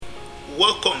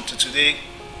Welcome to today,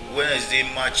 Wednesday,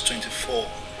 March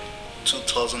 24,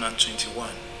 2021.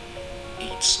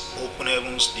 It's Open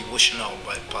Heavens Devotional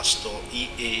by Pastor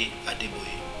E.A.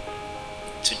 Adeboye.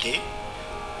 Today,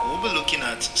 we'll be looking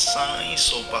at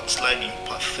signs of backsliding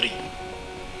part 3.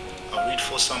 I'll read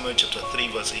 1 Samuel chapter 3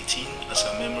 verse 18 as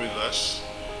a memory verse.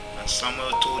 And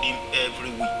Samuel told him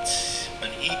every wheat,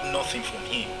 and eat nothing from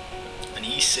him. And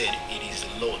he said, It is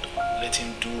the Lord, let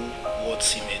him do what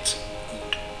seemeth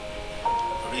good.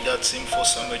 Read that same 1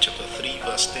 Samuel chapter 3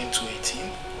 verse 10 to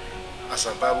 18 as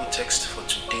our Bible text for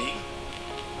today.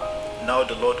 Now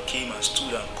the Lord came and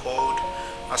stood and called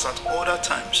as at other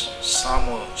times,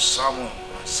 Samuel, Samuel.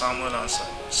 And Samuel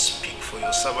answered, Speak, for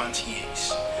your servant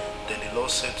hears. Then the Lord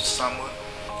said to Samuel,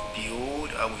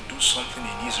 Behold, I will do something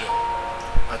in Israel,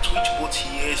 at which both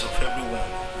ears of everyone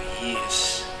who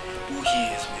hears will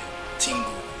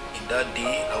tingle. In that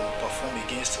day I will perform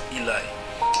against Eli,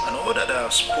 and all that I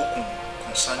have spoken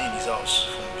concerning his house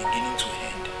from beginning to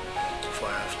end. For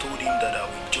I have told him that I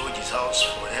will judge his house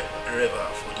forever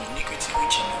for the iniquity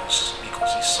which he knows,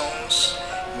 because his sons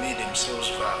made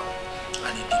themselves vile,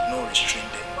 and he did not restrain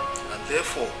them. And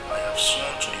therefore I have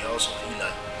sworn to the house of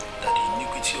Eli, that the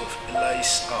iniquity of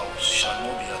Eli's house shall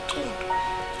not be atoned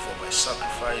for by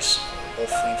sacrifice or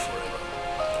offering forever.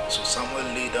 So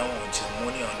Samuel lay down until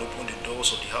morning and opened the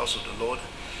doors of the house of the Lord.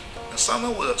 And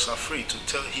Samuel was afraid to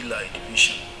tell Eli the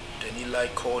vision. Then Eli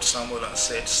called Samuel and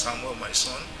said, Samuel, my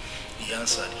son. He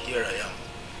answered, Here I am.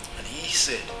 And he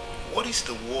said, What is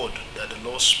the word that the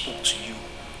Lord spoke to you?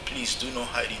 Please do not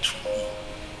hide it from me.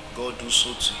 God do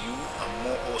so to you, and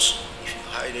more also, if you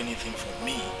hide anything from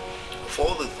me, of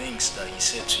all the things that he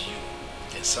said to you.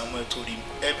 Then Samuel told him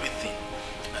everything,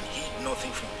 and hid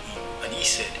nothing from him. And he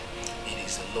said, It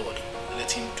is the Lord,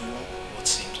 let him do what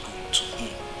seems good to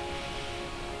him.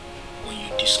 When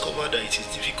you discover that it is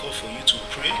difficult for you to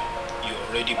pray, you are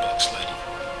already backsliding.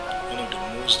 One of the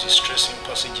most distressing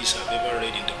passages I've ever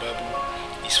read in the Bible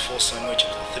is 1 Samuel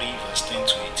chapter 3 verse 10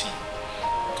 to 18.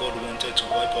 God wanted to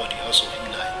wipe out the house of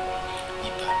Eli. He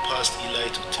bypassed Eli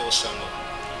to tell Samuel.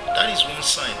 That is one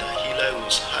sign that Eli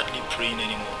was hardly praying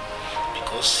anymore,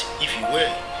 because if he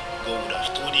were, God would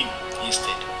have told him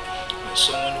instead. When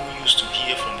someone who used to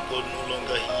hear from God no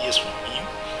longer hears from him,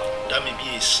 that may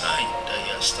be a sign that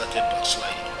he has started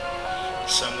backsliding.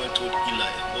 Samuel told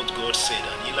Eli what God said,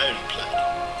 and Eli replied,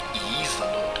 He is the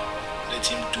Lord, let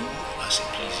him do as he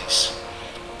pleases.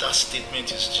 That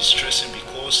statement is distressing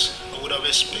because I would have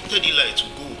expected Eli to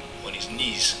go on his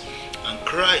knees and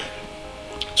cry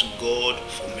to God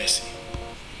for mercy.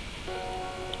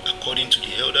 According to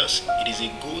the elders, it is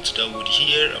a goat that would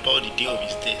hear about the day of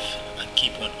his death and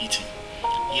keep on eating.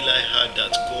 Eli heard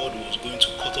that God was going to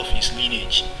cut off his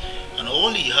lineage, and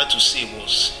all he had to say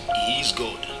was, He is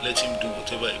God, let him do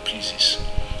whatever he pleases.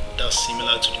 That's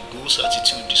similar to the goat's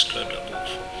attitude described above.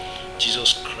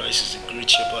 Jesus Christ is the great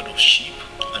shepherd of sheep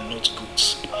and not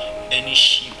goats. Any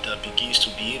sheep that begins to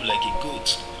behave like a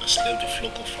goat has left the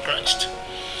flock of Christ.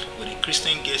 When a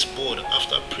Christian gets bored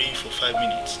after praying for 5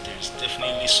 minutes, there is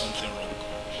definitely something wrong.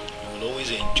 You will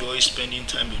always enjoy spending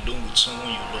time alone with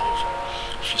someone you love.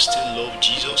 If you still love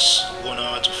Jesus, 1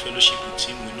 hour to fellowship with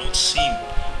him will not seem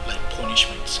like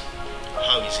punishment.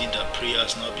 How is it that prayer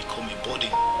has now become a burden?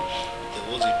 There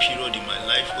was a period in my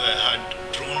life where I had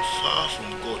drawn far from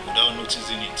God without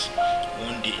noticing it.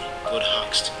 One day, God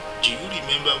asked, Do you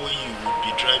remember when you would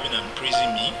be driving and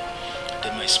praising me?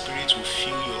 Then my spirit will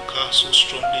fill your car so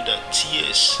strongly that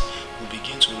tears will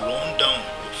begin to run down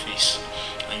your face,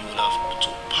 and you will have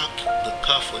to park the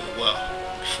car for a while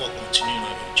before continuing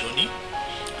on your journey.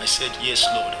 I said, Yes,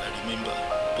 Lord, I remember,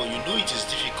 but you know it is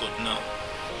difficult now.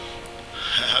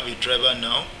 I have a driver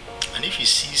now, and if he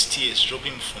sees tears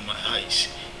dropping from my eyes,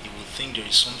 he will think there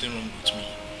is something wrong with me.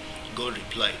 God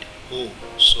replied, Oh,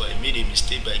 so I made a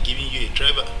mistake by giving you a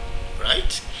driver,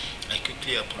 right? I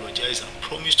quickly apologized and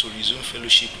promised to resume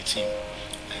fellowship with him.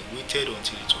 I waited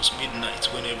until it was midnight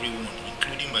when everyone,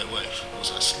 including my wife, was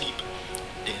asleep,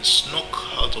 then snuck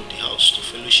out of the house to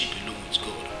fellowship alone with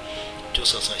God.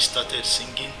 Just as I started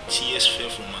singing, tears fell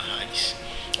from my eyes.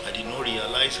 I did not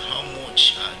realize how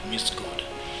much I had missed God.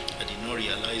 I did not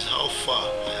realize how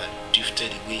far I had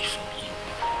drifted away from him.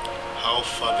 How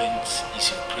fervent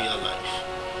is your prayer life?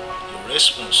 Your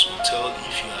response will tell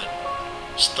if you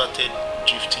had started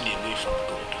drifting away from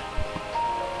God.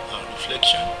 Our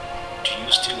reflection: do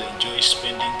you still enjoy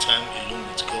spending time alone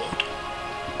with God?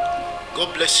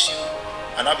 God bless you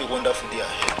and have a wonderful day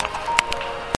ahead.